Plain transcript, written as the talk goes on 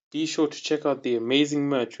Be sure to check out the amazing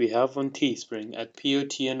merch we have on Teespring at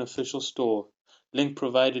POTN Official Store. Link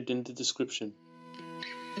provided in the description.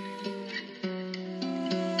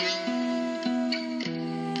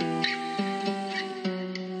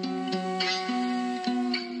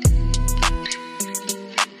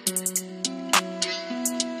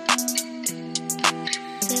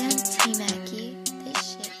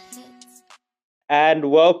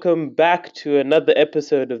 And welcome back to another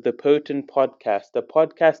episode of the Potent Podcast, a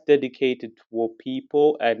podcast dedicated toward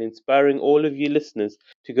people and inspiring all of you listeners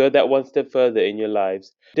to go that one step further in your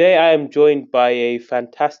lives. Today I am joined by a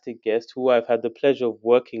fantastic guest who I've had the pleasure of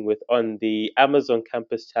working with on the Amazon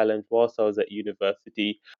Campus Challenge whilst I was at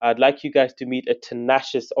university. I'd like you guys to meet a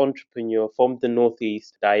tenacious entrepreneur from the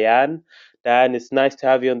Northeast, Diane. Diane, it's nice to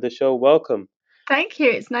have you on the show. Welcome. Thank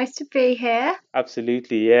you. It's nice to be here.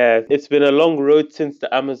 Absolutely, yeah. It's been a long road since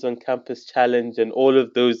the Amazon Campus Challenge and all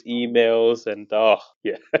of those emails and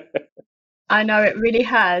yeah. I know it really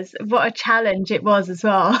has. What a challenge it was as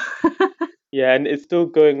well. Yeah, and it's still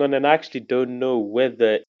going on, and I actually don't know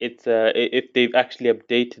whether it's if they've actually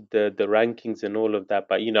updated the rankings and all of that.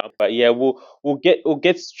 But yeah, we'll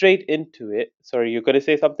get straight into it. Sorry, you're gonna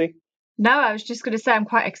say something? No, I was just going to say I'm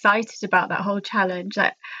quite excited about that whole challenge.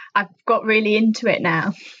 I've got really into it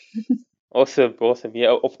now. Awesome, awesome.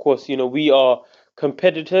 Yeah, of course, we are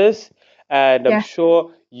competitors and I'm Yeah,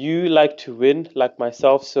 sure you like to win like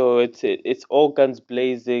myself, so it's all guns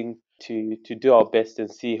blazing to do our best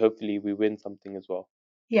and see hopefully we win something as well.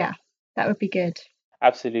 yeah, that would be good.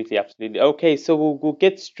 Absolutely, absolutely. Okay, so we'll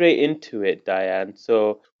get straight into it, Diane.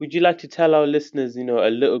 So, would you like to tell our listeners, a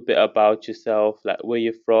little bit about yourself, like where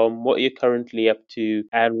you're from, what you're currently up to,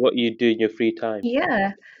 and what you do in your free time?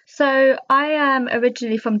 Yeah. So I am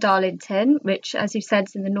originally from Darlington, which, as you said,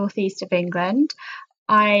 is in the northeast of England.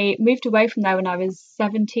 I moved away from there when I was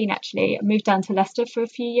 17, actually. I moved down to Leicester for a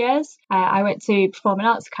few years. I went to Performing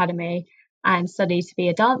Arts Academy and studied to be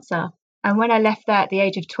a dancer. And when I left there at the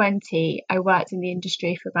age of 20, I worked in the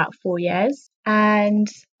industry for about 4 years. And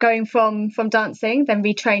going from dancing, then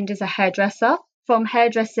retrained as a hairdresser. From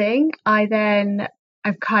hairdressing, I've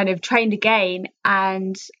kind of trained again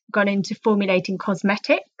and gone into formulating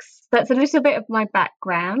cosmetics. That's a little bit of my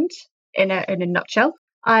background in a nutshell.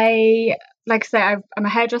 Like I say, I'm a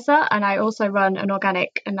hairdresser and I also run an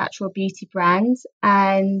organic and natural beauty brand.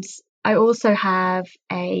 And I also have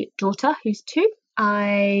a daughter who's 2.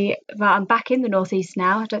 I'm back in the northeast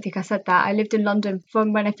now. I don't think I said that. I lived in London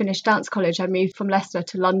from when I finished dance college. I moved from Leicester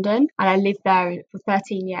to London and I lived there for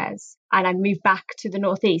 13 years. And I moved back to the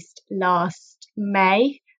northeast last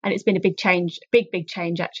May. And it's been a big change, big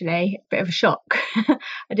change actually, a bit of a shock.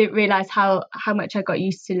 I didn't realise how much I got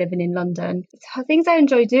used to living in London. So things I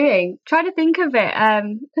enjoy doing. Try to think of it.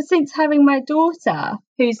 Because since having my daughter,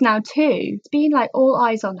 who's now 2, it's been like all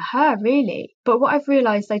eyes on her really. But what I've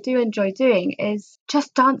realised I do enjoy doing is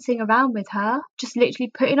just dancing around with her, just literally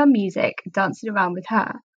putting on music, dancing around with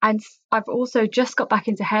her. And I've also just got back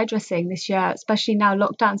into hairdressing this year, especially now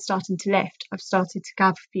lockdown's starting to lift. I've started to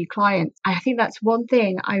have a few clients. I think that's one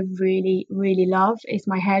thing I really, really love is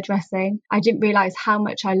my hairdressing. I didn't realise how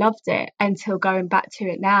much I loved it until going back to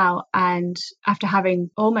it now. And after having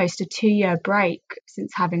almost a 2-year break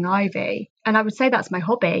since having Ivy, and I would say that's my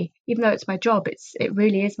hobby, even though it's my job, it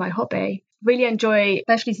really is my hobby. Really enjoy,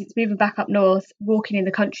 especially since moving back up north, walking in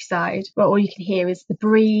the countryside where all you can hear is the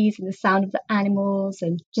breeze and the sound of the animals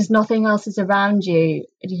and just nothing else is around you.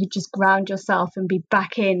 And you can just ground yourself and be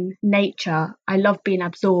back in nature. I love being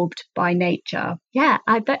absorbed by nature. Yeah,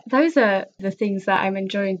 I bet those are the things that I'm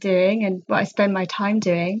enjoying doing and what I spend my time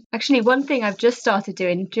doing. Actually, one thing I've just started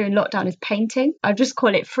doing during lockdown is painting. I just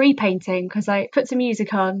call it free painting because I put some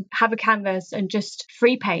music on, have a canvas and just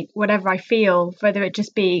free paint whatever I feel, whether it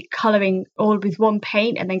just be colouring all with one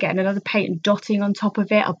paint and then getting another paint and dotting on top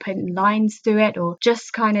of it or putting lines through it or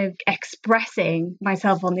just kind of expressing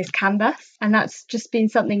myself on this canvas. And that's just been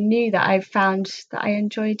something new that I've found that I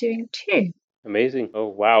enjoy doing too. Amazing. Oh,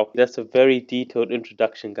 wow. That's a very detailed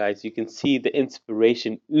introduction, guys. You can see the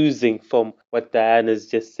inspiration oozing from what Diana's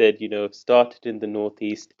just said. Started in the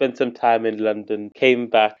Northeast, spent some time in London, came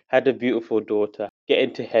back, had a beautiful daughter, get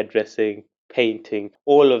into hairdressing, painting,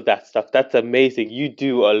 all of that stuff. That's amazing. You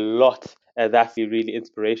do a lot. And that's really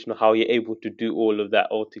inspirational how you're able to do all of that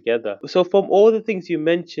all together. So from all the things you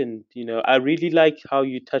mentioned, I really like how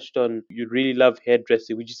you touched on you really love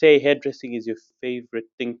hairdressing. Would you say hairdressing is your favorite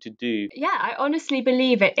thing to do? Yeah, I honestly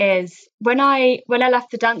believe it is. When I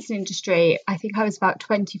left the dancing industry, I think I was about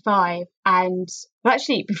 25, and well,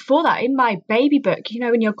 actually before that, in my baby book,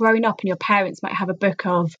 when you're growing up and your parents might have a book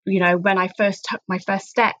of, when I first took my first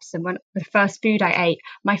steps and when the first food I ate,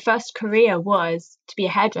 my first career was to be a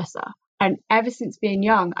hairdresser. And ever since being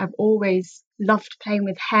young, I've always loved playing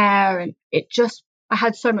with hair, and I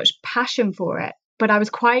had so much passion for it. But I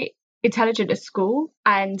was quite intelligent at school,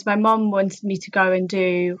 and my mum wanted me to go and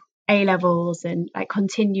do A levels and like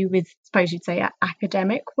continue with, I suppose you'd say,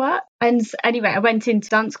 academic work. And anyway, I went into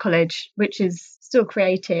dance college, which is still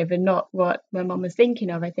creative and not what my mum was thinking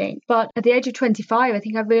of, I think. But at the age of 25, I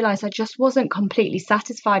think I realised I just wasn't completely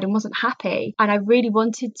satisfied and wasn't happy. And I really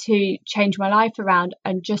wanted to change my life around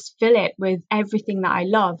and just fill it with everything that I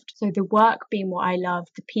loved. So the work being what I loved,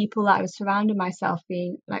 the people that I was surrounding myself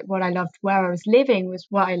being like what I loved, where I was living was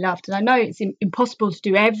what I loved. And I know it's impossible to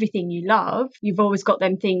do everything you love. You've always got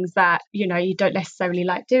them things that, you don't necessarily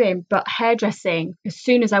like doing. But hairdressing, as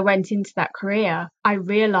soon as I went into that career, I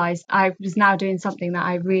realised I was now doing something that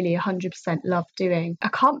I really 100% love doing. I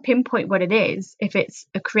can't pinpoint what it is, if it's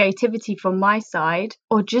a creativity from my side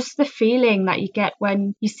or just the feeling that you get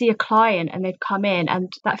when you see a client and they've come in,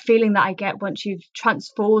 and that feeling that I get once you've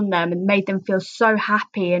transformed them and made them feel so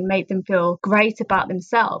happy and made them feel great about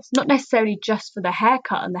themselves. Not necessarily just for the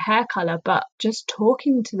haircut and the hair colour, but just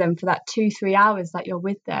talking to them for that 2-3 hours that you're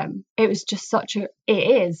with them. It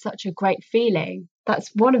is such a great feeling.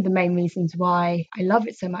 That's one of the main reasons why I love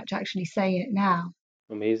it so much, actually saying it now.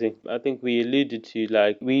 Amazing. I think we alluded to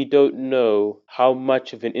like we don't know how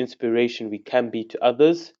much of an inspiration we can be to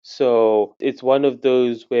others. So it's one of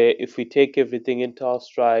those where if we take everything into our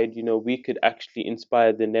stride, we could actually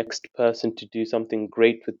inspire the next person to do something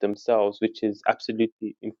great with themselves, which is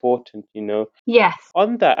absolutely important. Yes.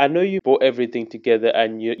 On that, I know you brought everything together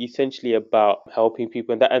and you're essentially about helping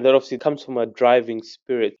people, and that obviously comes from a driving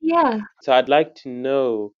spirit. Yeah. So I'd like to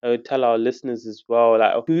know, tell our listeners as well,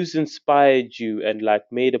 like who's inspired you and like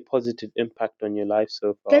made a positive impact on your life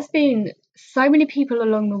so far. There's been so many people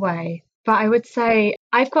along the way, but I would say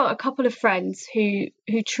I've got a couple of friends who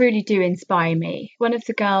truly do inspire me. One of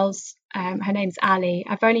the girls, her name's Ali.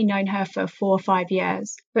 I've only known her for 4 or 5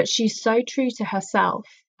 years, but she's so true to herself.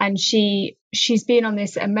 And she's been on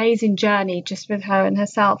this amazing journey just with her and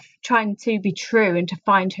herself, trying to be true and to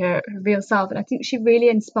find her real self. And I think she really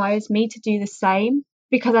inspires me to do the same,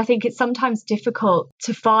 because I think it's sometimes difficult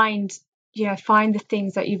to find the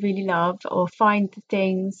things that you really love, or find the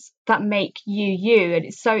things that make you. And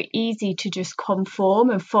it's so easy to just conform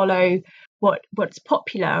and follow what's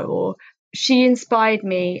popular. Or she inspired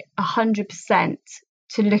me 100%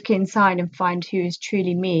 to look inside and find who is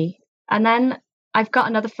truly me. And then I've got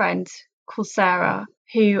another friend called Sarah,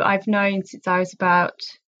 who I've known since I was about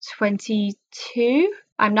 22.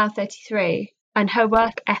 I'm now 33, and her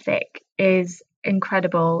work ethic is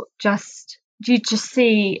incredible. You just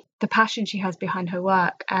see the passion she has behind her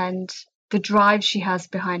work and the drive she has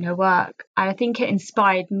behind her work. And I think it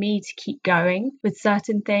inspired me to keep going with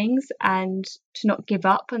certain things and to not give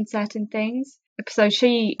up on certain things. So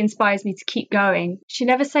she inspires me to keep going. She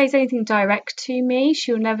never says anything direct to me.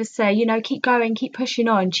 She'll never say, keep going, keep pushing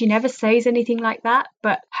on. She never says anything like that,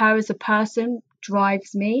 but her as a person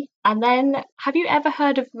drives me. And then, have you ever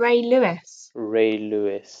heard of Ray Lewis? Ray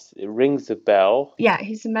Lewis. It rings a bell. Yeah,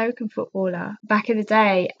 he's an American footballer back in the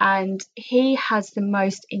day, and he has the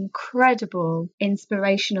most incredible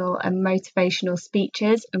inspirational and motivational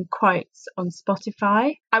speeches and quotes on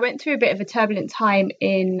Spotify. I went through a bit of a turbulent time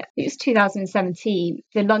it was 2017,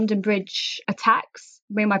 the London Bridge attacks.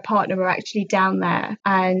 Me and my partner were actually down there,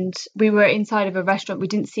 and we were inside of a restaurant. We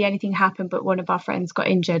didn't see anything happen, but one of our friends got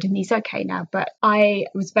injured and he's okay now. But I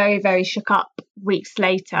was very, very shook up weeks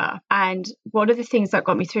later. And one of the things that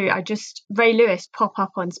got me through, Ray Lewis pop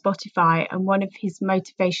up on Spotify, and one of his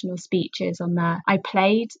motivational speeches on there, I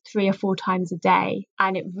played 3 or 4 times a day,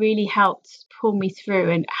 and it really helped pull me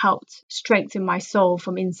through and helped strengthen my soul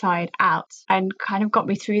from inside out and kind of got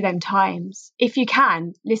me through them times. If you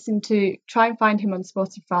can, try and find him on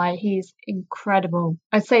Spotify. He's incredible.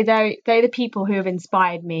 I'd say they're the people who have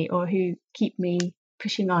inspired me or who keep me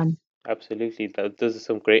pushing on. Absolutely. Those are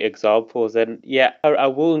some great examples. And yeah, I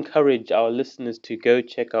will encourage our listeners to go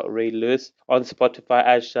check out Ray Lewis on Spotify,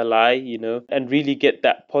 as shall I, and really get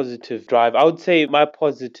that positive drive. I would say my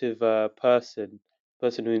positive person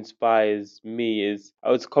person who inspires me is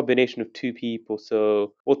it's a combination of two people,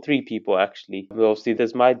 or three people actually. Well, obviously,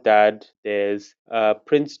 there's my dad, there's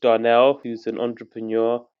Prince Darnell, who's an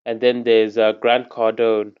entrepreneur, and then there's Grant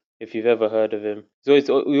Cardone, if you've ever heard of him. We're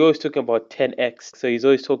always talking about 10x. So he's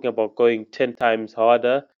always talking about going 10 times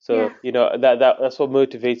harder. Yeah. So, that's what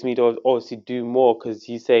motivates me to obviously do more, because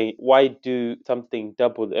he's saying, why do something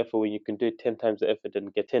double the effort when you can do it 10 times the effort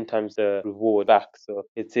and get 10 times the reward back? So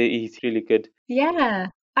he's really good. Yeah.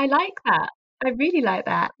 I like that. I really like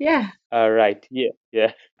that. Yeah. Right. Yeah.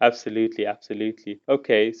 Yeah. Absolutely. Absolutely.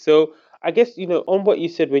 Okay. So I guess, on what you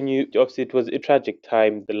said, when you obviously, it was a tragic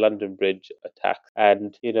time, the London Bridge attack.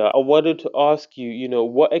 And, I wanted to ask you,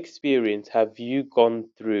 what experience have you gone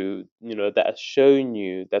through, that has shown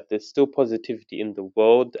you that there's still positivity in the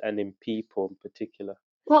world and in people in particular?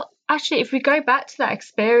 Well, actually, if we go back to that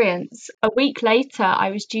experience, a week later,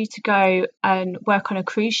 I was due to go and work on a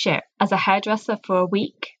cruise ship as a hairdresser for a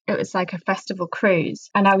week. It was like a festival cruise.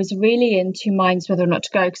 And I was really in two minds whether or not to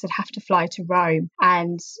go because I'd have to fly to Rome.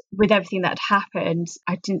 And with everything that had happened,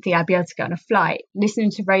 I didn't think I'd be able to get on a flight.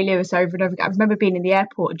 Listening to Ray Lewis over and over again, I remember being in the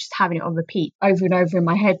airport and just having it on repeat over and over in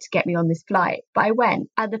my head to get me on this flight. But I went.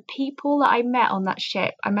 And the people that I met on that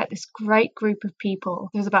ship, I met this great group of people.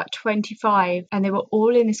 There was about 25, and they were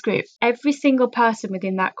all in this group. Every single person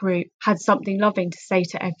within that group had something loving to say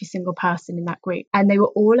to every single person in that group. And they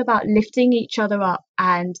were all about lifting each other up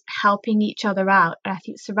and helping each other out. And I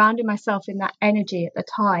think surrounding myself in that energy at the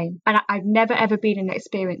time. And I've never ever been in an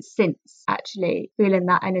experience since actually feeling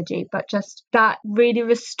that energy, but just that really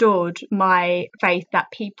restored my faith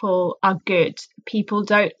that people are good. People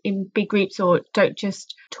don't, in big groups, or don't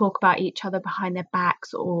just talk about each other behind their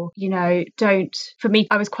backs, or, don't. For me,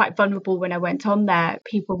 I was quite vulnerable when I went on there.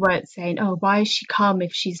 People weren't saying, oh, why has she come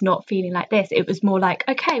if she's not feeling like this? It was more like,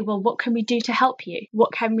 okay, well, what can we do to help you?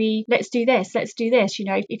 Let's do this, let's do this.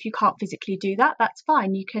 If you can't physically do that, that's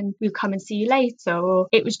fine. We'll come and see you later. Or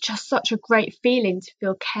it was just such a great feeling to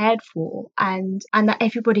feel cared for, and that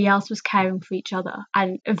everybody else was caring for each other.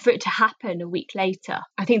 And for it to happen a week later,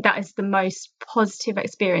 I think that is the most positive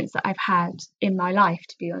experience that I've had in my life,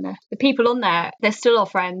 to be honest. The people on there, they're still our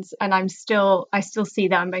friends, and I still see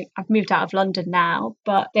them. I've moved out of London now,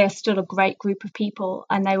 but they're still a great group of people,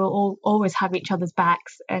 and they will always have each other's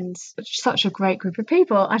backs, and such a great group of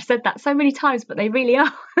people. I've said that so many times, but they really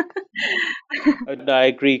are. No, I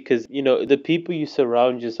agree, because the people you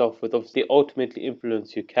surround yourself with obviously ultimately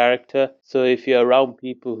influence your character. So if you're around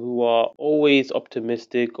people who are always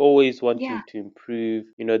optimistic, always Yeah. wanting to improve,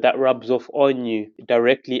 that rubs off on you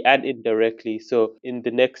directly and indirectly. So in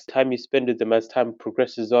the next time you spend with them, as time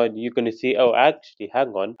progresses on, you're going to see, oh, actually, hang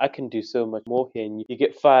on, I can do so much more here. And you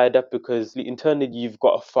get fired up because internally you've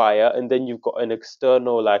got a fire, and then you've got an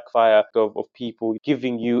external fire of people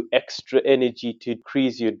giving you extra energy to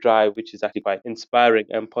increase your drive, which is actually quite inspiring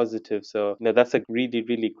and positive. So, that's a really,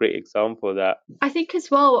 really great example of that. I think as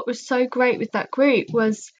well, what was so great with that group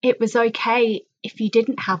was it was okay if you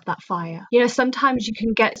didn't have that fire. Sometimes you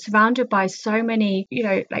can get surrounded by so many,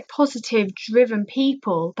 positive, driven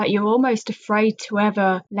people that you're almost afraid to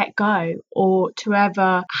ever let go or to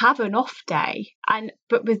ever have an off day.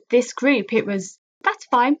 But with this group, it was, that's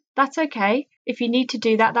fine. That's okay. If you need to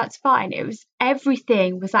do that, that's fine.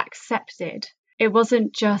 Everything was accepted. It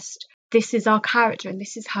wasn't just, this is our character and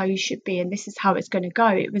this is how you should be and this is how it's going to go.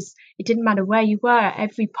 It didn't matter where you were.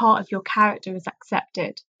 Every part of your character was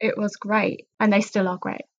accepted. It was great, and they still are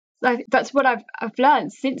great. That's what I've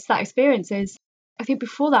learned since that experience. Is I think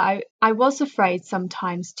before that I was afraid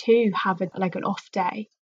sometimes to have an off day,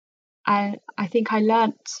 and I think I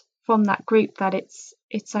learnt from that group that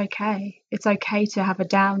it's okay. It's okay to have a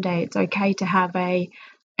down day. It's okay to have a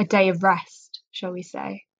day of rest, shall we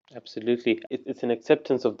say. Absolutely. It's an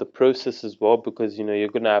acceptance of the process as well, because you're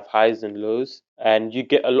going to have highs and lows, and you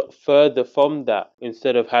get a lot further from that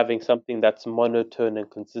instead of having something that's monotone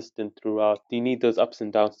and consistent throughout. You need those ups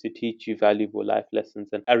and downs to teach you valuable life lessons,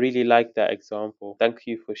 and I really like that example. Thank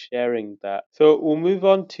you for sharing that. So we'll move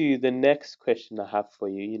on to the next question I have for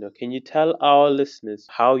you. Can you tell our listeners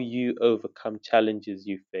how you overcome challenges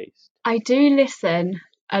you faced? I do listen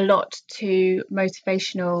a lot to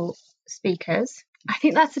motivational speakers. I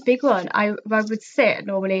think that's a big one. I would sit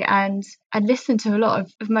normally and listen to a lot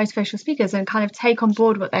of motivational speakers and kind of take on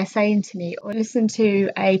board what they're saying to me, or listen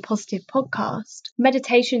to a positive podcast.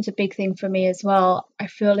 Meditation's a big thing for me as well. I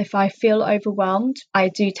feel if I feel overwhelmed, I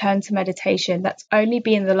do turn to meditation. That's only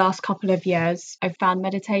been the last couple of years I've found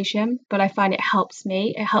meditation, but I find it helps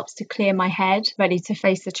me. It helps to clear my head, ready to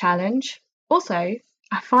face the challenge. Also,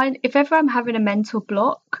 I find if ever I'm having a mental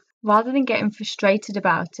block, rather than getting frustrated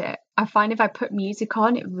about it, I find if I put music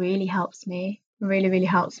on, it really helps me. really, really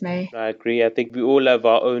helps me. I agree. I think we all have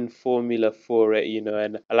our own formula for it,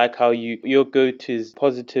 and I like how your go-to is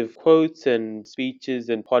positive quotes and speeches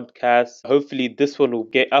and podcasts. Hopefully this one will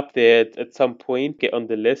get up there at some point, get on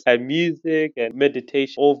the list. And music and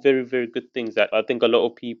meditation, all very, very good things that I think a lot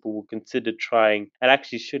of people will consider trying and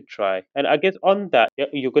actually should try. And I guess on that, yeah,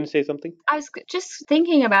 you're going to say something? I was just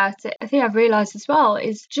thinking about it. I think I've realised as well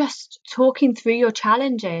is just talking through your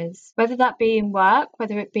challenges, whether that be in work,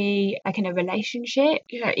 whether it be like in a relationship,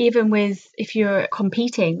 even with if you're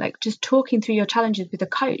competing, like just talking through your challenges with a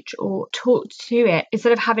coach or talk to it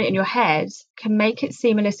instead of having it in your head can make it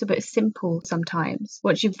seem a little bit simple sometimes.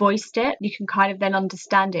 Once you've voiced it, you can kind of then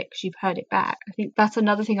understand it because you've heard it back. I think that's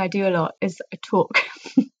another thing I do a lot is I talk.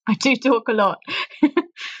 I do talk a lot.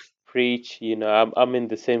 Preach, I'm in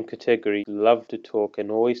the same category. Love to talk and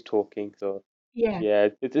always talking. So Yeah. yeah,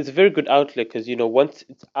 it's a very good outlet because once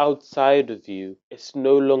it's outside of you, it's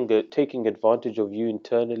no longer taking advantage of you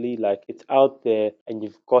internally. Like it's out there, and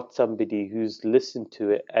you've got somebody who's listened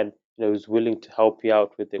to it and who's willing to help you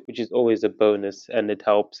out with it, which is always a bonus, and it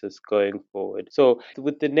helps us going forward. So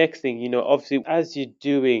with the next thing, obviously as you're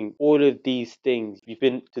doing all of these things, you've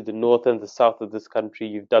been to the north and the south of this country,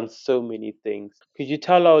 you've done so many things. Could you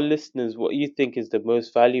tell our listeners what you think is the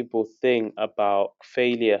most valuable thing about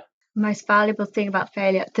failure? Most valuable thing about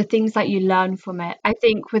failure, the things that you learn from it. I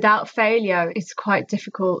think without failure, it's quite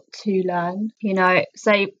difficult to learn.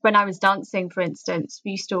 Say when I was dancing, for instance,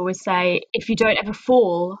 we used to always say, if you don't ever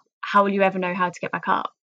fall, how will you ever know how to get back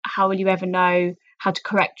up? How will you ever know how to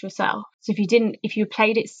correct yourself? So if you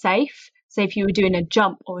played it safe, say if you were doing a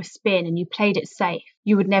jump or a spin and you played it safe,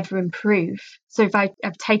 you would never improve. So if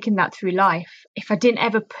I've taken that through life, if I didn't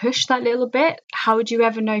ever push that little bit, how would you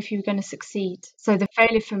ever know if you were going to succeed? So the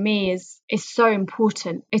failure for me is so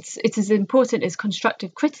important. It's as important as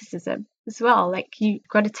constructive criticism as well. Like you've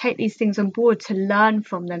got to take these things on board to learn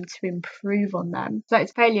from them, to improve on them. So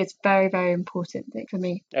failure is very, very important thing for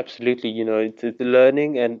me. Absolutely, it's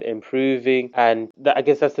learning and improving, and I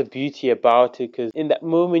guess that's the beauty about it. Because in that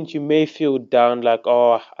moment, you may feel down, like,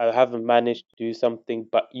 oh, I haven't managed to do something,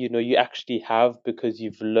 but you actually have because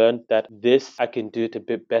you've learned that this I can do it a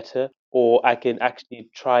bit better, or I can actually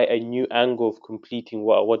try a new angle of completing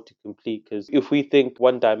what I want to complete. Because if we think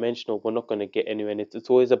one dimensional, we're not going to get anywhere. And it's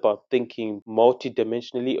always about thinking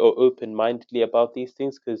multi-dimensionally or open-mindedly about these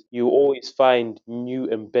things, because you always find new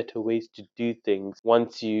and better ways to do things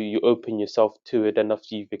once you open yourself to it and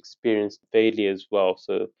after you've experienced failure as well.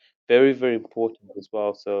 So very, very important as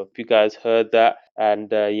well. So if you guys heard that, and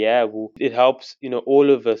yeah, well, it helps, all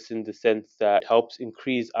of us in the sense that it helps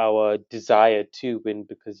increase our desire to win,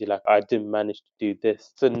 because you're like, I didn't manage to do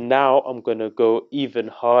this. So now I'm going to go even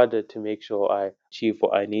harder to make sure I achieve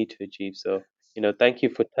what I need to achieve. So, thank you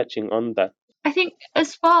for touching on that. I think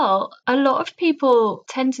as well, a lot of people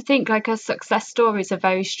tend to think like a success story is a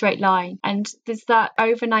very straight line and there's that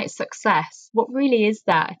overnight success. What really is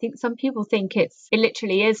that? I think some people think it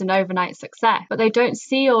literally is an overnight success, but they don't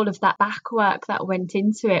see all of that back work that went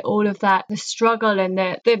into it, all of that, the struggle and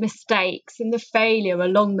the mistakes and the failure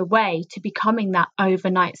along the way to becoming that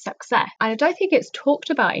overnight success. And I don't think it's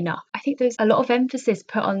talked about enough. I think there's a lot of emphasis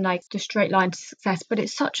put on like the straight line to success, but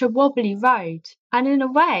it's such a wobbly road. And in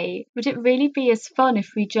a way, would it really be as fun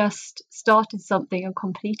if we just started something and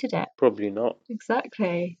completed it? Probably not.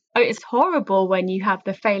 Exactly. Oh, it's horrible when you have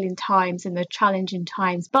the failing times and the challenging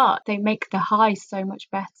times, but they make the highs so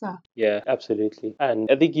much better. Yeah, absolutely.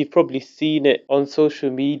 And I think you've probably seen it on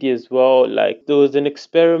social media as well. Like there was an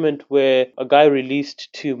experiment where a guy released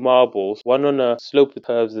two marbles, one on a slope with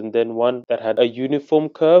curves and then one that had a uniform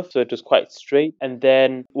curve. So it was quite straight. And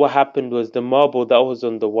then what happened was the marble that was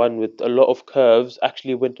on the one with a lot of curves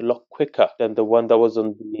actually went a lot quicker than the one that was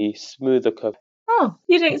on the smoother curve. Oh,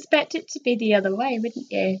 you'd expect it to be the other way, wouldn't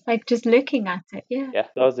you? Like just looking at it, yeah. Yeah,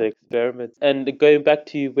 that was an experiment. And going back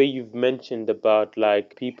to where you've mentioned about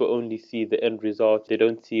like people only see the end result, they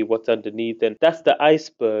don't see what's underneath. And that's the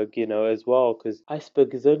iceberg, as well, because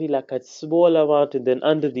iceberg is only like a small amount, and then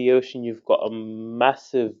under the ocean you've got a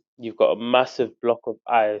massive block of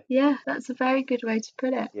ice. Yeah, that's a very good way to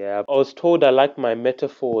put it. Yeah, I was told I like my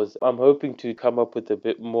metaphors. I'm hoping to come up with a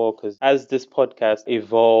bit more because as this podcast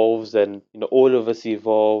evolves and all of us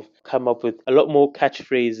evolve, come up with a lot more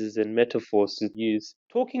catchphrases and metaphors to use.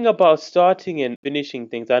 Talking about starting and finishing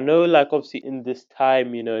things, I know like obviously in this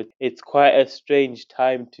time, it's quite a strange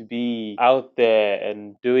time to be out there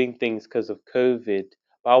and doing things because of COVID.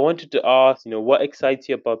 But I wanted to ask, what excites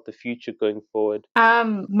you about the future going forward?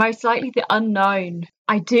 Most likely the unknown.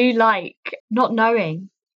 I do like not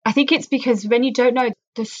knowing. I think it's because when you don't know,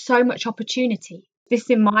 there's so much opportunity. this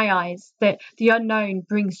in my eyes, that the unknown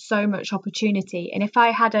brings so much opportunity. And if I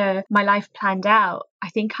had my life planned out, I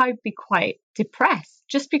think I'd be quite depressed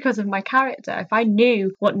just because of my character. If I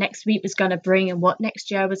knew what next week was going to bring and what next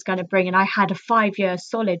year was going to bring, and I had a 5-year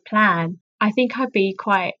solid plan, I think I'd be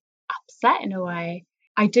quite upset in a way.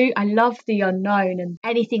 I love the unknown, and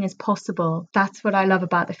anything is possible. That's what I love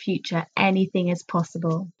about the future. Anything is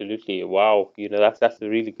possible. Absolutely. Wow. That's a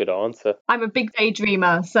really good answer. I'm a big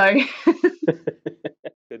daydreamer, so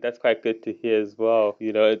That's quite good to hear as well.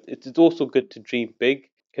 It's also good to dream big,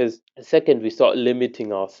 because the second we start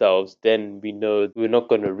limiting ourselves, then we know we're not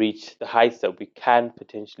going to reach the heights that we can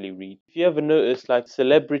potentially reach. If you ever notice, like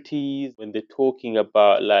celebrities, when they're talking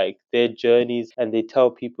about like their journeys and they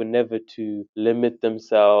tell people never to limit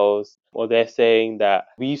themselves, or they're saying that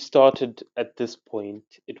we started at this point,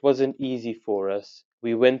 it wasn't easy for us.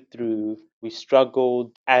 We went through, we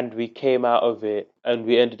struggled, and we came out of it, and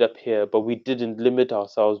we ended up here. But we didn't limit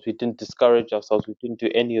ourselves, we didn't discourage ourselves, we didn't do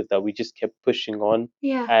any of that. We just kept pushing on.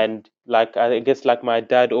 yeah. And like I guess, like my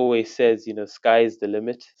dad always says, sky is the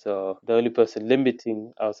limit. So the only person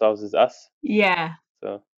limiting ourselves is us. Yeah.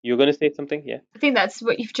 So you're gonna say something, yeah? I think that's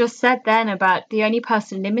what you've just said then, about the only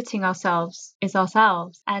person limiting ourselves is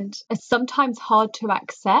ourselves. And it's sometimes hard to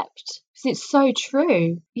accept, because it's so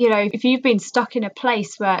true. If you've been stuck in a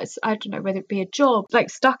place where it's, I don't know, whether it be a job, like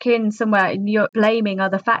stuck in somewhere and you're blaming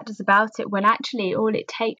other factors about it, when actually all it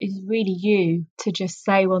takes is really you to just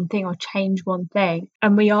say one thing or change one thing.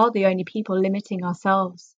 And we are the only people limiting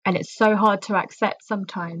ourselves. And it's so hard to accept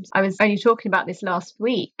sometimes. I was only talking about this last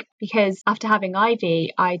week, because after having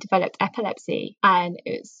Ivy, I developed epilepsy, and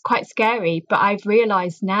it's quite scary. But I've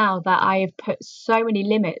realized now that I have put so many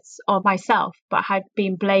limits on myself, but had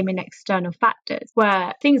been blaming external factors,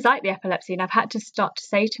 where things like the epilepsy, and I've had to start to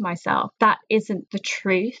say to myself, that isn't the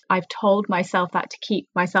truth. I've told myself that to keep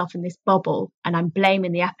myself in this bubble, and I'm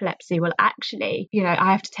blaming the epilepsy. Well, actually,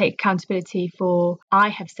 I have to take accountability for, I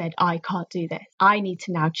have said I can't do this. I need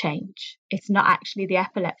to now change. It's not actually the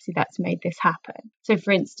epilepsy that's made this happen. So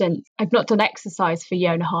for instance, I've not done exercise for a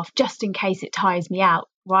year and a half, just in case it tires me out.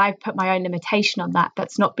 Well, I've put my own limitation on that.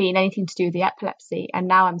 That's not been anything to do with the epilepsy. And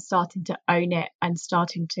now I'm starting to own it and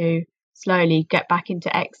starting to slowly get back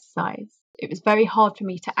into exercise. It was very hard for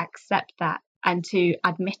me to accept that and to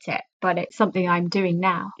admit it, but it's something I'm doing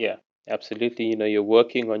now. Yeah. Absolutely, you're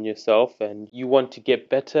working on yourself and you want to get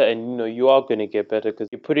better, and you are going to get better because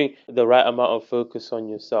you're putting the right amount of focus on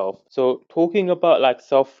yourself. So, talking about like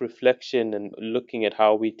self-reflection and looking at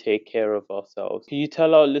how we take care of ourselves, can you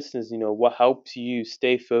tell our listeners, what helps you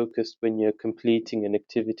stay focused when you're completing an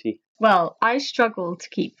activity? Well, I struggle to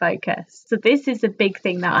keep focus. So this is a big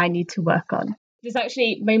thing that I need to work on. This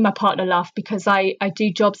actually made my partner laugh, because I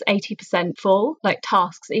do jobs 80% full, like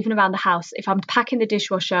tasks, even around the house. If I'm packing the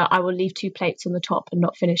dishwasher, I will leave 2 plates on the top and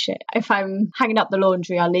not finish it. If I'm hanging up the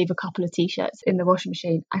laundry, I'll leave a couple of t-shirts in the washing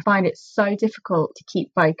machine. I find it so difficult to keep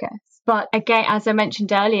focus. But again, as I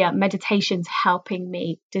mentioned earlier, meditation's helping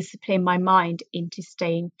me discipline my mind into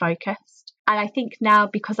staying focused. And I think now,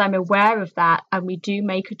 because I'm aware of that and we do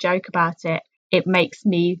make a joke about it, it makes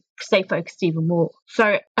me stay focused even more.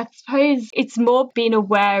 So I suppose it's more being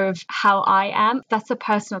aware of how I am. That's a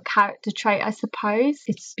personal character trait, I suppose.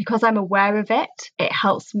 It's because I'm aware of it, it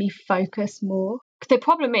helps me focus more. The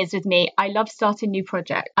problem is with me, I love starting new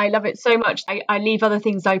projects. I love it so much. I leave other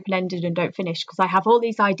things open-ended and don't finish, because I have all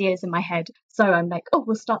these ideas in my head. So I'm like, oh,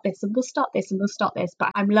 we'll start this and we'll start this and we'll start this.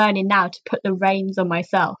 But I'm learning now to put the reins on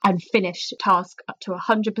myself and finish a task up to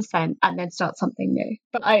 100% and then start something new.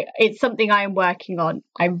 But it's something I am working on.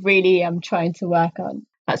 I really am trying to work on.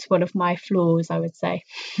 That's one of my flaws, I would say.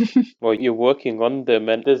 Well, you're working on them,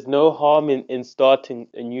 and there's no harm in starting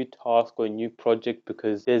a new task or a new project,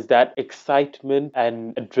 because there's that excitement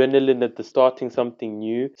and adrenaline at the starting something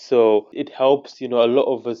new. So it helps, a lot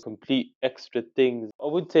of us complete extra things. I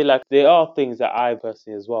would say, like, there are things that I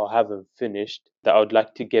personally as well haven't finished that I would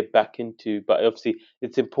like to get back into, but obviously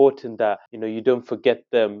it's important that you don't forget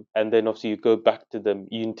them, and then obviously you go back to them.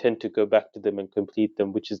 You intend to go back to them and complete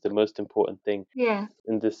them, which is the most important thing Yeah.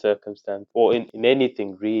 in this circumstance, or in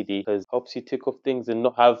anything really, because it helps you tick off things and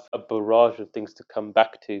not have a barrage of things to come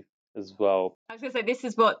back to as well. I was going to say, this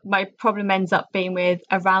is what my problem ends up being with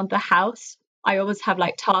around the house. I always have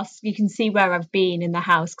like tasks. You can see where I've been in the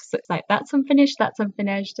house, because it's like, that's unfinished, that's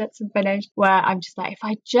unfinished, that's unfinished. Where I'm just like, if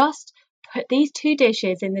I just put these 2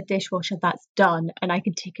 dishes in the dishwasher, that's done, and I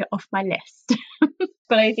can tick it off my list.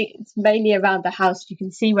 But I think it's mainly around the house. You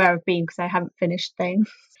can see where I've been because I haven't finished things.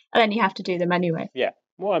 And then you have to do them anyway. Yeah.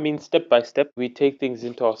 Well, I mean, step by step, we take things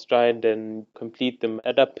into our stride and complete them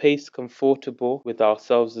at a pace comfortable with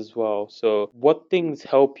ourselves as well. So, what things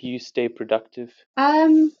help you stay productive?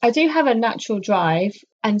 I do have a natural drive,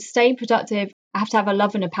 and staying productive, I have to have a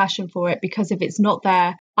love and a passion for it, because if it's not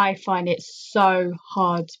there, I find it so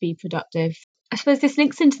hard to be productive. I suppose this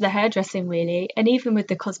links into the hairdressing really, and even with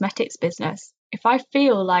the cosmetics business. If I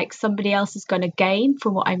feel like somebody else is going to gain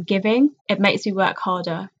from what I'm giving, it makes me work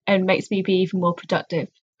harder and makes me be even more productive.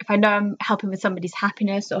 If I know I'm helping with somebody's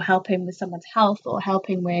happiness or helping with someone's health or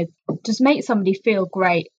helping with just make somebody feel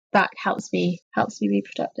great, that helps me be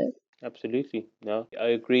productive. Absolutely. No, I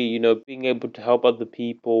agree. Being able to help other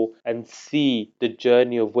people and see the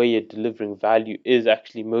journey of where you're delivering value is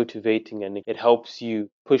actually motivating, and it helps you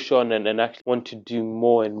push on and actually want to do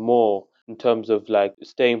more and more in terms of like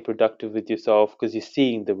staying productive with yourself because you're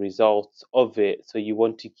seeing the results of it. So you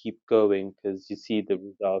want to keep going because you see the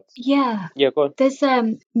results. Yeah, Yeah, go on. there's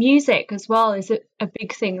music as well is a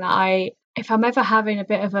big thing that if I'm ever having a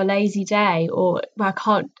bit of a lazy day or where I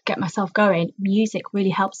can't get myself going, music really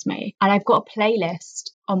helps me. And I've got a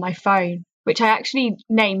playlist on my phone, which I actually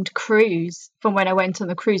named Cruise from when I went on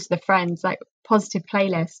the cruise with the friends, like positive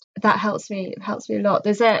playlist. That helps me a lot.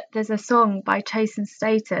 There's a song by Chase and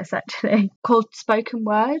Status actually called Spoken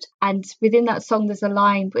Word. And within that song there's a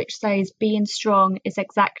line which says being strong is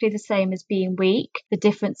exactly the same as being weak. The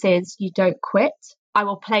difference is you don't quit. I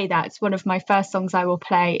will play that. It's one of my first songs I will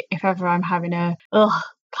play if ever I'm having a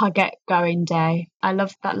can't get going day. I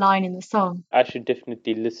love that line in the song. I should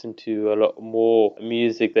definitely listen to a lot more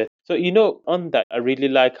music there. So, on that, I really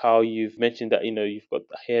like how you've mentioned that, you've got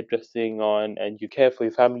the hairdressing on and you care for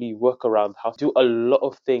your family, you work around the house, do a lot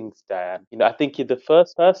of things, Diane. I think you're the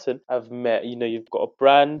first person I've met. You've got a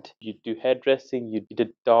brand, you do hairdressing, you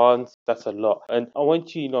did dance, that's a lot. And I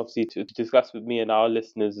want you, obviously, to discuss with me and our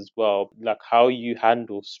listeners as well, like how you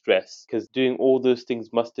handle stress, because doing all those things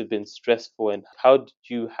must have been stressful. And how did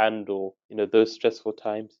you handle, those stressful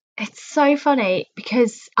times? It's so funny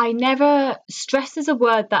because stress is a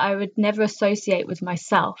word that I would never associate with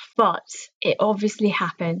myself, but it obviously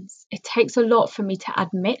happens. It takes a lot for me to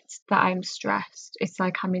admit that I'm stressed. It's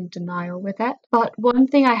like I'm in denial with it. But one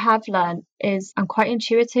thing I have learned is I'm quite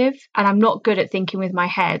intuitive and I'm not good at thinking with my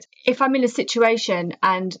head. If I'm in a situation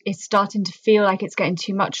and it's starting to feel like it's getting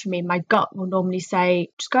too much for me, my gut will normally say,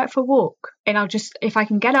 just go out for a walk. And if I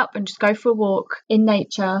can get up and just go for a walk in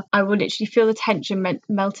nature, I will literally feel the tension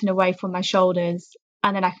melting away from my shoulders,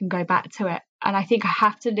 and then I can go back to it. And I think I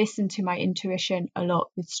have to listen to my intuition a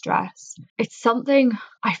lot with stress. It's something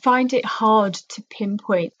I find it hard to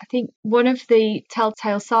pinpoint. I think one of the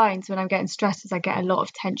telltale signs when I'm getting stressed is I get a lot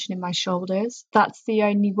of tension in my shoulders. That's the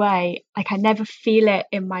only way. Like I never feel it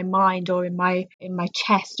in my mind or in my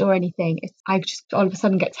chest or anything. I just all of a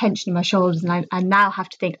sudden get tension in my shoulders, and I now have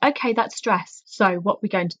to think, okay, that's stress. So what are we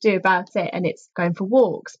going to do about it? And it's going for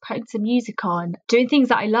walks, putting some music on, doing things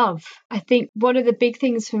that I love. I think one of the big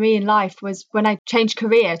things for me in life was when I changed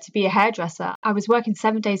career to be a hairdresser. I was working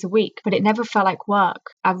 7 days a week, but it never felt like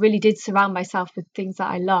work. I really did surround myself with things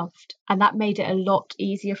that I loved, and that made it a lot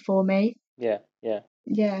easier for me. Yeah, yeah.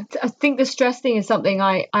 Yeah, I think the stress thing is something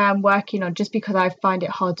I am working on just because I find it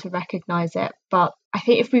hard to recognize it. But I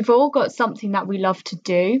think if we've all got something that we love to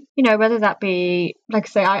do, whether that be, like I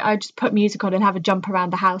say, I just put music on and have a jump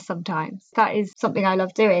around the house sometimes. That is something I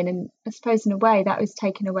love doing. And I suppose in a way that was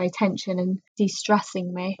taking away tension and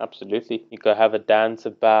de-stressing me. Absolutely. You could have a dance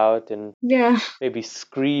about and Yeah. maybe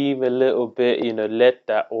scream a little bit, let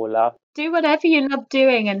that all out. Do whatever you love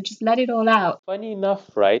doing and just let it all out. Funny enough,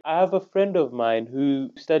 right? I have a friend of mine who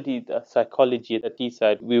studied psychology at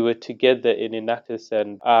Teesside. We were together in Inatis,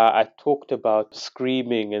 and I talked about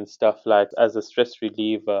screaming and stuff like as a stress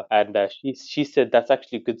reliever. And she said that's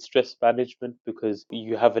actually good stress management because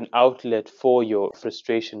you have an outlet for your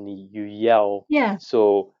frustration. You yell. Yeah.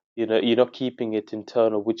 So you're not keeping it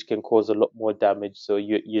internal, which can cause a lot more damage. So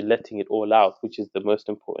you're letting it all out, which is the most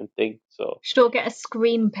important thing. So Should all get a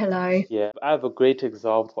scream pillow. yeah, I have a great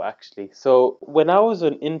example actually. So when I was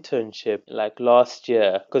on internship like last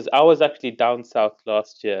year, because I was actually down south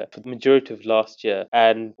last year for the majority of last year,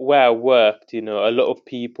 and where I worked, a lot of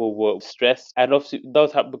people were stressed, and obviously that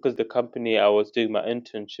was because the company I was doing my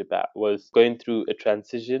internship at was going through a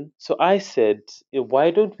transition. So I said,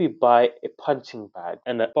 why don't we buy a punching bag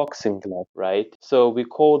and a boxing glove, right? So we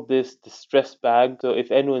called this the stress bag. So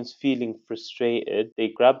if anyone's feeling frustrated, they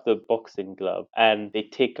grab the boxing glove and they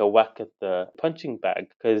take a whack at the punching bag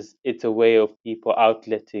because it's a way of people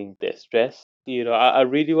outletting their stress. I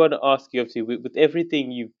really want to ask you, obviously, with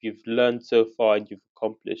everything you've learned so far and you've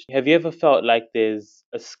accomplished, have you ever felt like there's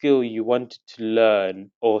a skill you wanted to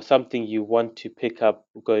learn or something you want to pick up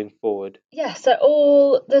going forward? Yeah, so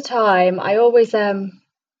all the time I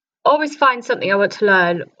always find something I want to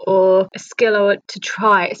learn or a skill I want to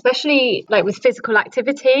try, especially like with physical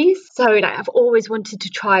activities. So like I've always wanted to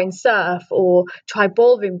try and surf or try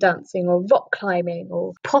ballroom dancing or rock climbing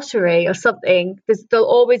or pottery or something. There'll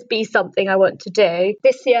always be something I want to do.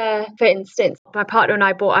 This year, for instance, my partner and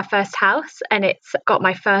I bought our first house and it's got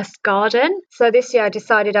my first garden. So this year I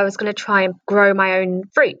decided I was going to try and grow my own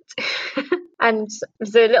fruit. And it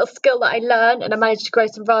was a little skill that I learned, and I managed to grow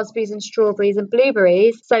some raspberries and strawberries and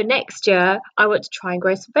blueberries. So next year, I want to try and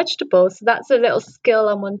grow some vegetables. So that's a little skill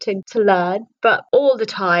I'm wanting to learn. But all the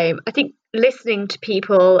time, I think listening to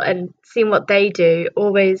people and seeing what they do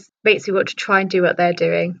always makes me want to try and do what they're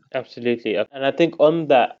doing. Absolutely. And I think on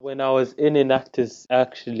that, when I was in Enactus,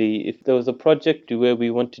 actually, if there was a project where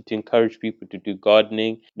we wanted to encourage people to do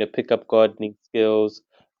gardening, pick up gardening skills,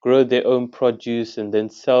 grow their own produce, and then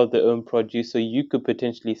sell their own produce. So you could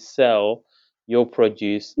potentially sell your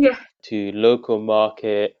produce Yeah. to local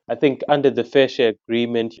market. I think under the fair share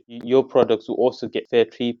agreement, your products will also get fair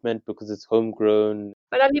treatment because it's homegrown.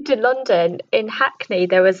 When I lived in London, in Hackney,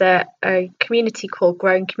 there was a community called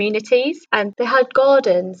Growing Communities, and they had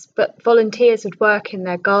gardens, but volunteers would work in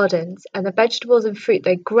their gardens, and the vegetables and fruit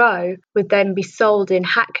they grow would then be sold in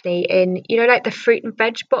Hackney in, like the fruit and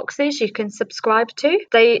veg boxes you can subscribe to.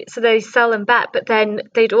 They sell them back, but then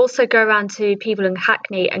they'd also go around to people in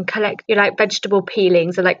Hackney and collect, like vegetable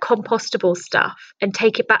peelings and like compostable stuff and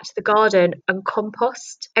take it back to the garden and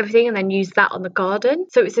compost everything and then use that on the garden.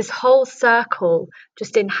 So it was this whole circle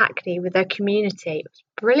just in Hackney with their community. It was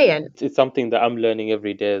brilliant. It's something that I'm learning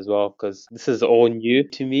every day as well because this is all new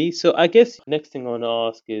to me. So I guess next thing I want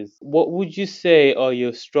to ask is what would you say are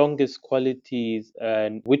your strongest qualities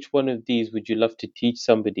and which one of these would you love to teach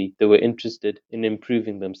somebody that were interested in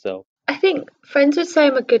improving themselves? I think friends would say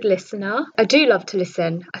I'm a good listener. I do love to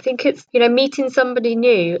listen. I think it's, meeting somebody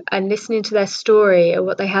new and listening to their story and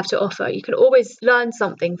what they have to offer. You can always learn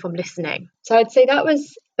something from listening. So I'd say that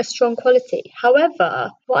was a strong quality. However,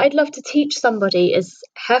 what I'd love to teach somebody is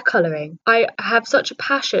hair colouring. I have such a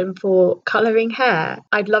passion for colouring hair.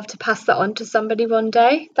 I'd love to pass that on to somebody one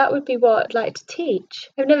day. That would be what I'd like to teach.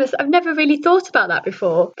 I've never really thought about that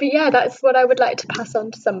before. But yeah, that's what I would like to pass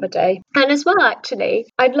on to somebody. And as well, actually,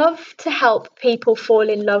 I'd love to help people fall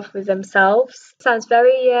in love with themselves. Sounds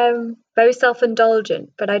very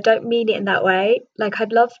self-indulgent, but I don't mean it in that way. Like,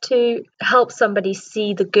 I'd love to help somebody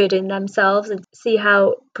see the good in themselves and see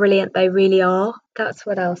how brilliant they really are. That's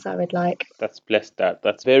what else I would like. That's blessed.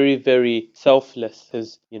 That's very, very selfless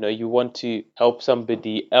because, you want to help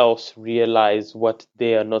somebody else realize what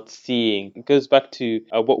they are not seeing. It goes back to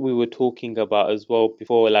what we were talking about as well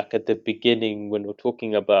before, like at the beginning when we're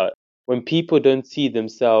talking about when people don't see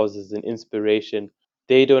themselves as an inspiration,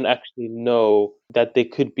 they don't actually know that they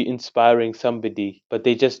could be inspiring somebody, but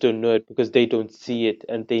they just don't know it because they don't see it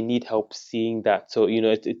and they need help seeing that. So,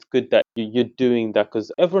 it's good that you're doing that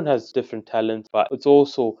because everyone has different talents, but it's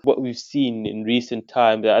also what we've seen in recent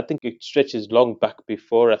time that I think it stretches long back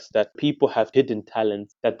before us that people have hidden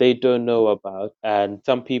talents that they don't know about. And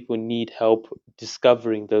some people need help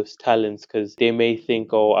discovering those talents because they may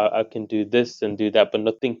think, oh, I can do this and do that, but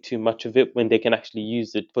not think too much of it when they can actually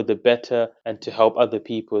use it for the better and to help other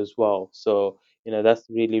people as well. So, that's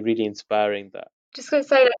really, really inspiring that. Just going to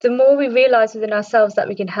say, the more we realise within ourselves that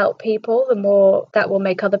we can help people, the more that will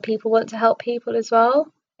make other people want to help people as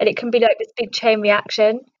well. And it can be like this big chain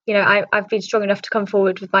reaction. I've been strong enough to come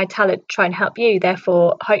forward with my talent to try and help you.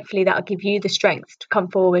 Therefore, hopefully that'll give you the strength to come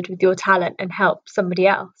forward with your talent and help somebody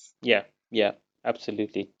else. Yeah,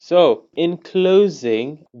 absolutely. So, in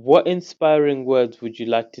closing, what inspiring words would you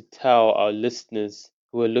like to tell our listeners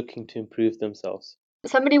who are looking to improve themselves?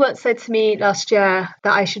 Somebody once said to me last year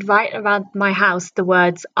that I should write around my house the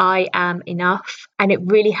words "I am enough," and it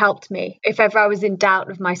really helped me. If ever I was in doubt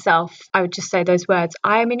of myself, I would just say those words,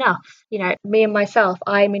 "I am enough." Me and myself,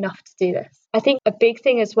 I am enough to do this. I think a big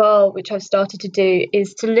thing as well, which I've started to do,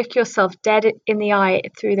 is to look yourself dead in the eye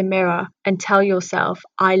through the mirror and tell yourself,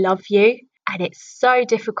 "I love you." And it's so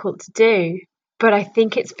difficult to do, but I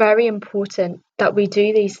think it's very important that we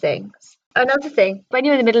do these things. Another thing, when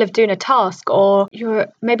you're in the middle of doing a task or you're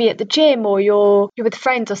maybe at the gym or you're with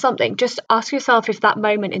friends or something, just ask yourself if that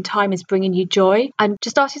moment in time is bringing you joy, and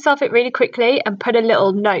just ask yourself it really quickly and put a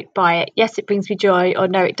little note by it. Yes, it brings me joy, or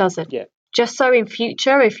no, it doesn't. Yeah. just so in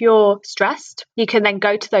future, if you're stressed, you can then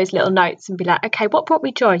go to those little notes and be like, okay, what brought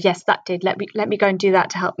me joy? Yes, that did. Let me go and do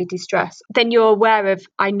that to help me de-stress. Then you're aware of,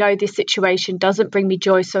 I know this situation doesn't bring me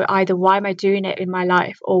joy, so either why am I doing it in my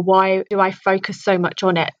life, or why do I focus so much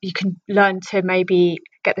on it? You can learn to maybe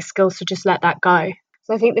get the skills to just let that go.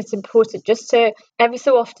 So I think it's important just to every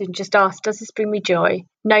so often just ask, does this bring me joy?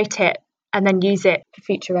 Note it, and then use it for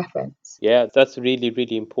future reference. Yeah, that's really,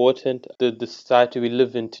 really important. The society we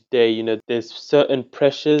live in today, there's certain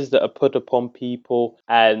pressures that are put upon people,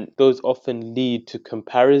 and those often lead to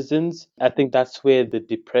comparisons. I think that's where the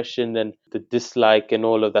depression and the dislike and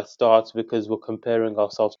all of that starts, because we're comparing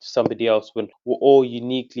ourselves to somebody else when we're all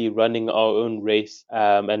uniquely running our own race.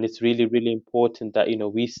 And it's really, really important that,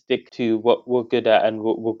 we stick to what we're good at, and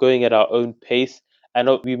we're going at our own pace. And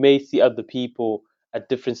we may see other people at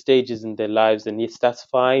different stages in their lives, and yes, that's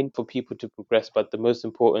fine for people to progress, but the most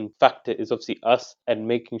important factor is obviously us, and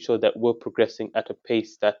making sure that we're progressing at a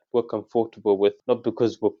pace that we're comfortable with, not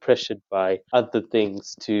because we're pressured by other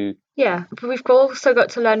things to. Yeah, but we've also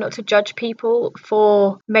got to learn not to judge people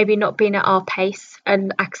for maybe not being at our pace,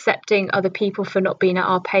 and accepting other people for not being at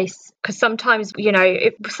our pace. Because sometimes,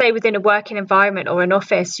 say within a working environment or an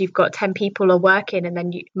office, you've got 10 people are working, and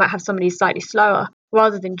then you might have somebody slightly slower.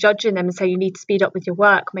 Rather than judging them and say you need to speed up with your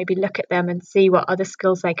work, maybe look at them and see what other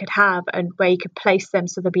skills they could have and where you could place them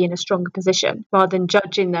so they'll be in a stronger position, rather than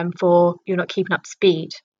judging them for you're not keeping up to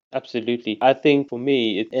speed. Absolutely. I think for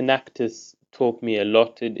me, Enactus taught me a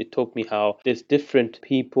lot. It taught me how there's different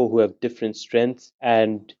people who have different strengths,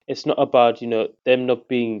 and it's not about, them not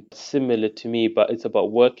being similar to me, but it's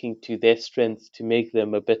about working to their strengths to make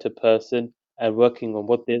them a better person, and working on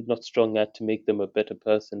what they're not strong at to make them a better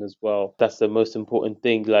person as well. That's the most important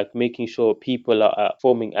thing, like making sure people are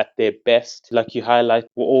performing at their best. Like you highlight,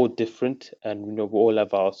 we're all different, and we all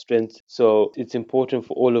have our strengths. So it's important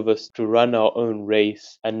for all of us to run our own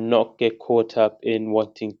race and not get caught up in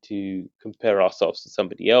wanting to compare ourselves to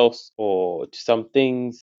somebody else or to some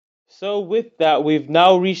things. So, with that, we've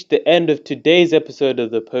now reached the end of today's episode of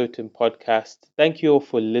the Potent Podcast. Thank you all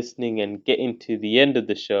for listening and getting to the end of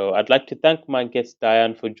the show. I'd like to thank my guest,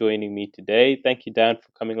 Diane, for joining me today. Thank you, Diane,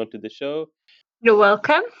 for coming onto the show. You're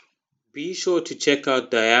welcome. Be sure to check out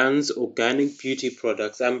Diane's organic beauty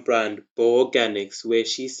products and brand, Bo Organics, where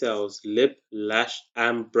she sells lip, lash,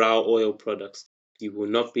 and brow oil products. You will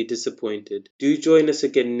not be disappointed. Do join us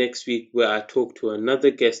again next week, where I talk to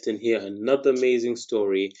another guest and hear another amazing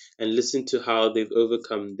story and listen to how they've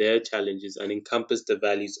overcome their challenges and encompassed the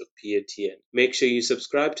values of POTN. Make sure you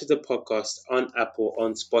subscribe to the podcast on Apple,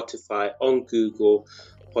 on Spotify, on Google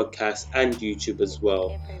Podcasts, and YouTube as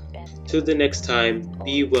well. Till the next time,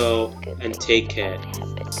 be well and take care.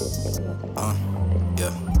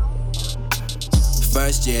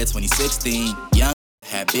 First year 2016, young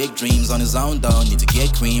had big dreams on his own, don't need to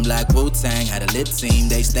get cream like Wu-Tang. Had a lit team,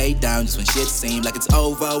 they stayed down just when shit seemed like it's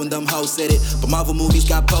over and them hoes said it. But Marvel movies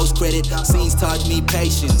got post-credit, scenes taught me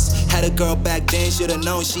patience. Had a girl back then, should've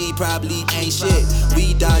known she probably ain't shit.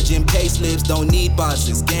 We dodging pay slips, don't need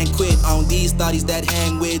bosses. Can't quit on these thotties that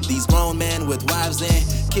hang with these grown men with wives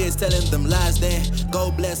and kids telling them lies. Then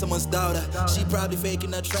go bless someone's daughter, she probably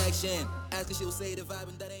faking attraction. Asking she'll say the vibe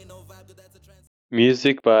and that ain't no vibe, 'cause that's a trans.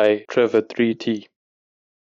 Music by Trevor 3T.